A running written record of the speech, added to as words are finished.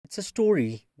It's a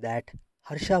story that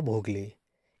Harsha Bhogle,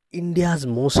 India's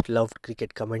most loved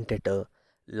cricket commentator,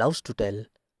 loves to tell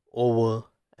over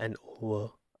and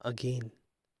over again.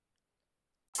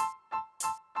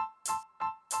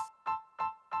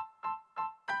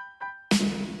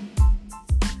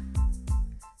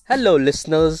 Hello,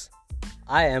 listeners.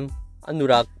 I am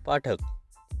Anurag Pathak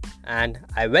and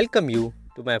I welcome you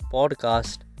to my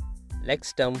podcast,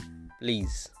 Lextum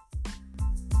Please.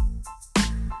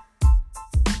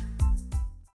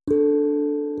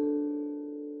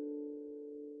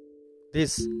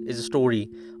 This is a story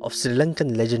of Sri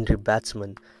Lankan legendary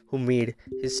batsman who made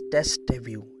his test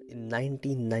debut in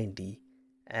 1990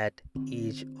 at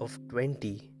age of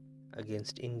 20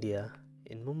 against India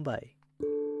in Mumbai.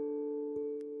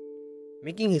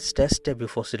 Making his test debut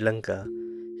for Sri Lanka,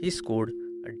 he scored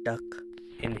a duck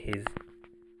in his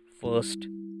first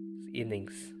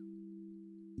innings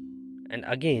and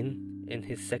again in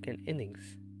his second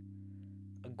innings,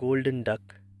 a golden duck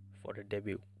for a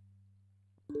debut.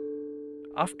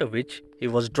 After which he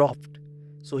was dropped,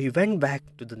 so he went back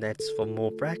to the nets for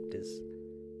more practice,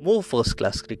 more first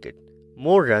class cricket,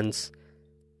 more runs,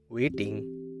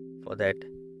 waiting for that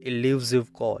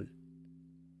elusive call.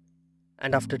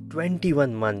 And after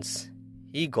 21 months,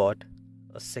 he got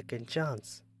a second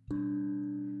chance.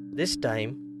 This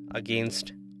time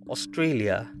against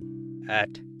Australia at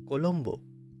Colombo.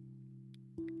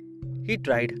 He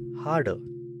tried harder.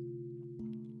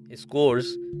 His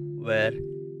scores were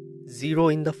 0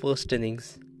 in the first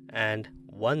innings and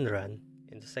 1 run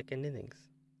in the second innings.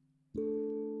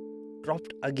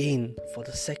 Dropped again for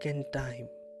the second time.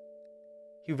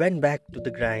 He went back to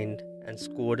the grind and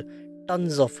scored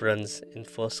tons of runs in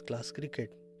first class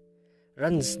cricket.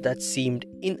 Runs that seemed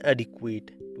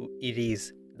inadequate to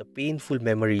erase the painful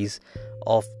memories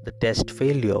of the test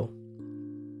failure.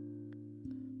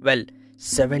 Well,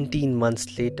 17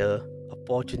 months later,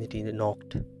 opportunity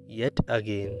knocked yet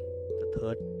again the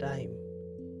third time.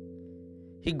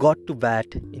 He got to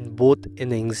bat in both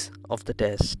innings of the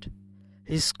test.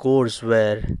 His scores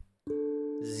were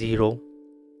 0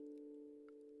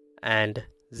 and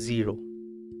 0.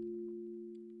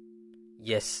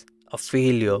 Yes, a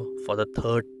failure for the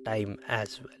third time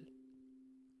as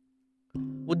well.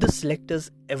 Would the selectors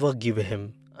ever give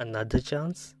him another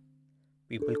chance?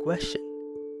 People questioned.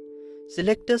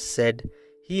 Selectors said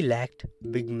he lacked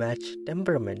big match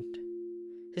temperament.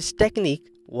 His technique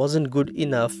wasn't good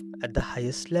enough at the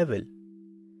highest level.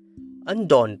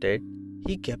 Undaunted,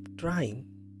 he kept trying.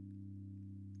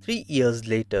 3 years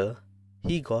later,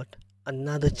 he got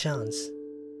another chance.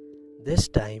 This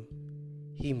time,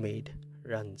 he made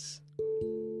runs.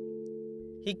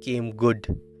 He came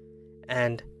good,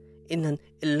 and in an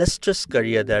illustrious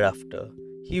career thereafter,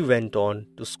 he went on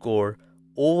to score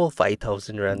over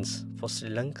 5,000 runs for Sri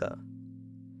Lanka.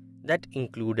 That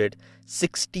included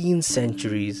 16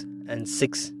 centuries and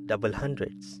 6 double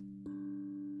hundreds.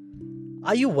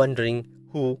 Are you wondering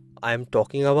who I am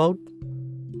talking about?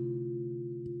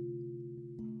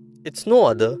 It's no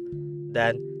other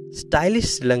than stylish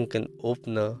Sri Lankan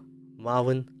opener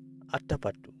Marwan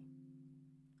Atapattu.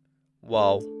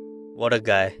 Wow, what a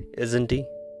guy, isn't he?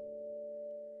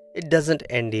 It doesn't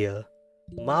end here.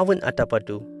 Marwan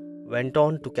Atapattu went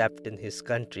on to captain his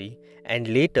country and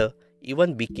later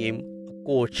even became a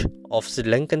coach of Sri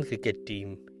Lankan cricket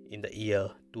team in the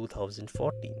year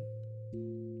 2014.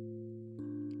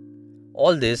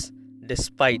 All this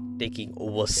despite taking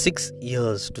over 6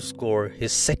 years to score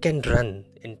his second run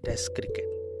in Test cricket.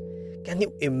 Can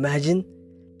you imagine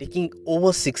taking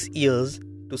over 6 years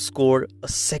to score a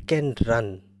second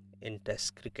run in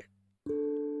Test cricket?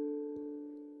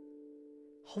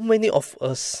 How many of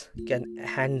us can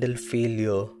handle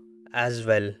failure as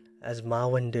well as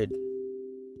Marwan did?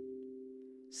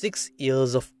 6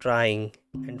 years of trying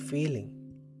and failing.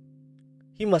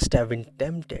 He must have been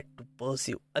tempted to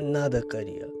pursue another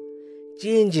career,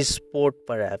 change his sport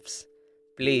perhaps,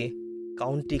 play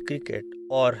county cricket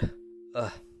or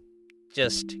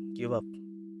just give up.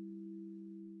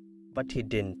 But he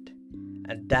didn't,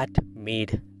 and that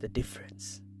made the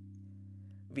difference.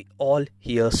 We all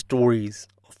hear stories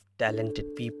of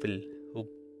talented people who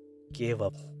gave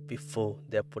up before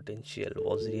their potential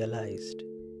was realized.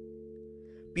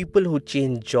 People who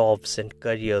changed jobs and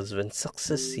careers when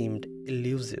success seemed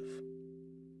elusive.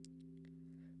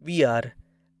 We are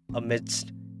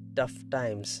amidst tough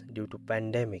times due to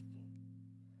pandemic.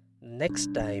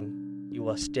 Next time you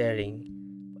are staring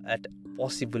at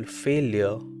possible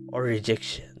failure or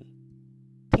rejection,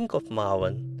 think of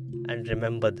Marwan and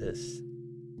remember this.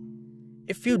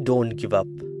 If you don't give up,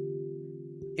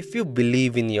 if you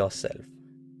believe in yourself,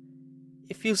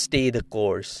 if you stay the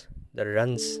course, the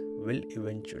runs will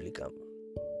eventually come.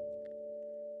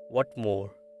 What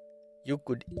more, you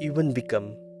could even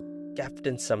become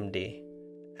captain someday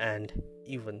and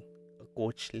even a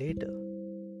coach later.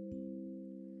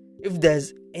 If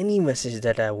there's any message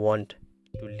that I want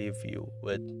to leave you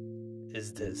with,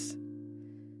 is this: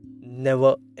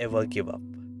 never ever give up,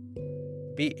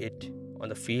 be it on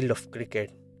the field of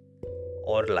cricket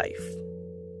or life.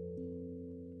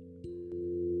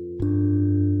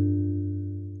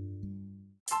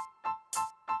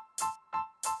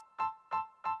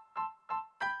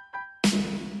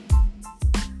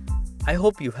 I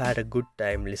hope you had a good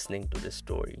time listening to this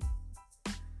story.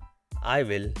 I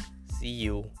will see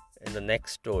you in the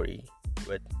next story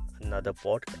with another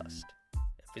podcast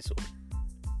episode.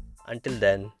 Until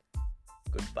then,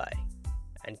 goodbye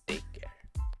and take care.